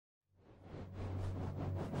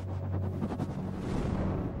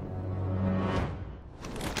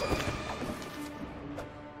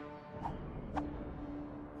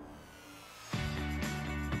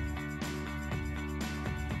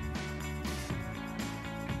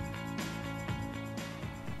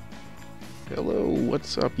Hello,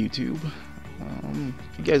 what's up YouTube?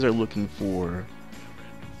 If you guys are looking for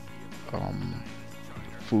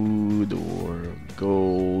food or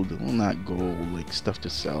gold, well, not gold, like stuff to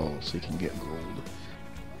sell so you can get gold.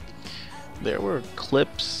 There were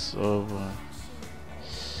clips of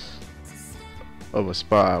a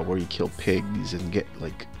spot where you kill pigs and get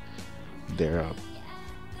like their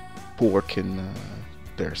pork and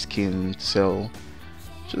their skin to sell,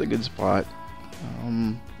 which is a good spot.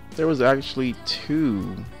 There was actually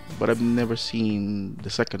two, but I've never seen the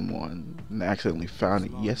second one, and I accidentally found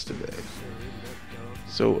it yesterday.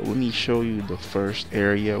 So let me show you the first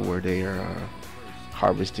area where they are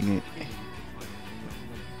harvesting it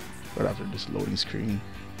right after this loading screen.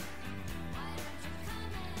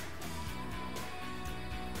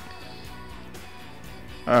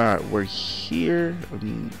 Alright, we're here.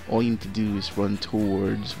 All you need to do is run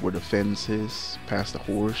towards where the fence is, past the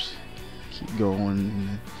horse. Keep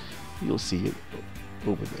going, you'll see it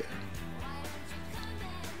over there.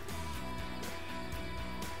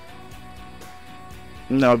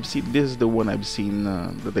 Now, this is the one I've seen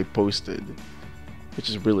that they posted, which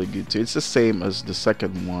is really good too. It's the same as the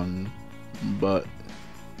second one, but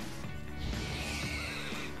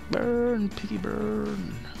burn, piggy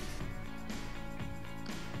burn.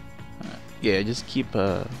 Yeah, just keep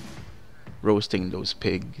roasting those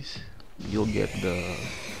pigs. You'll get the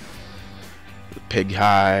pig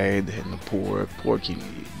hide and the pork. Pork, you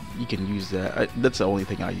can use that. That's the only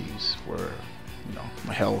thing I use for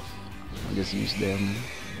my health. I just use them.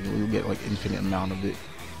 You'll get like infinite amount of it.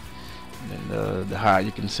 And then the hide,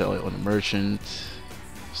 you can sell it on the merchant.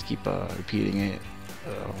 Just keep repeating it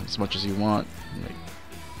as much as you want. Like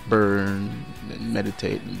burn, then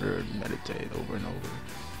meditate, and burn, meditate over and over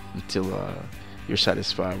until you're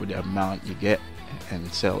satisfied with the amount you get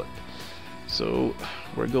and sell it. So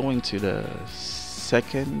we're going to the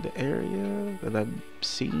second area that I've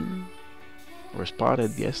seen or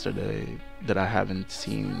spotted yesterday that I haven't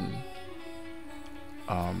seen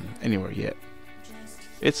anywhere yet.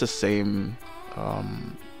 It's the same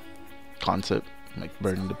concept, like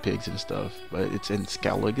burning the pigs and stuff, but it's in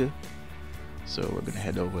Skellige. So we're gonna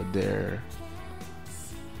head over there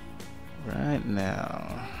right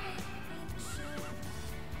now.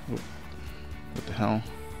 Oop, what the hell?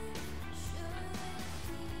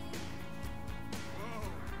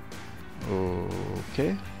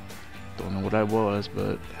 Okay, don't know what I was,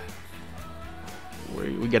 but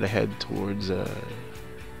we gotta head towards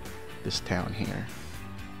this town here.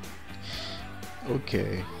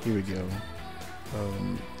 Okay, here we go.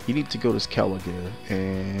 You need to go to Skellige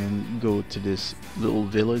and go to this little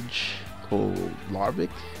village called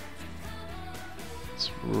Larvik.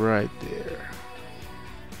 It's right there.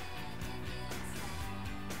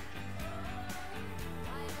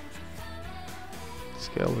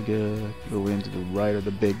 Skellige, go into the right of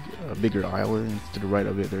the bigger island. To the right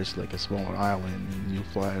of it, there's like a smaller island, and you'll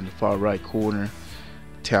find in the far right corner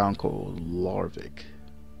a town called Larvik.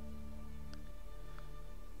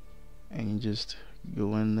 And you just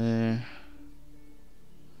go in there.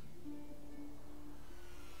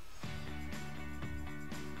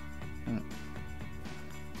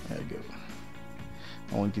 There you go.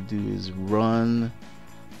 All you can do is run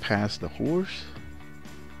past the horse.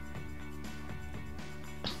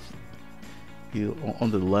 On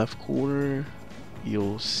the left corner,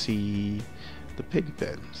 you'll see the pig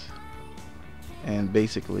pens, and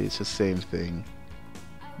basically it's the same thing.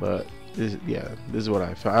 But this is what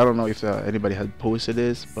I found. I don't know if anybody had posted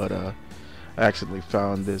this, but I accidentally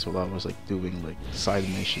found this while I was like doing like side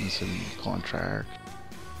missions and contract.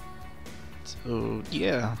 So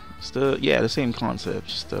yeah, it's the same concept.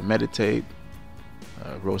 Just meditate,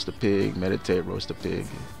 roast a pig, meditate, roast a pig.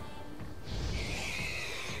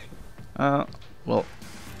 Well,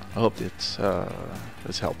 I hope this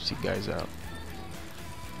helps you guys out.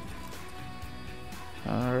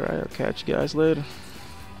 Alright, I'll catch you guys later.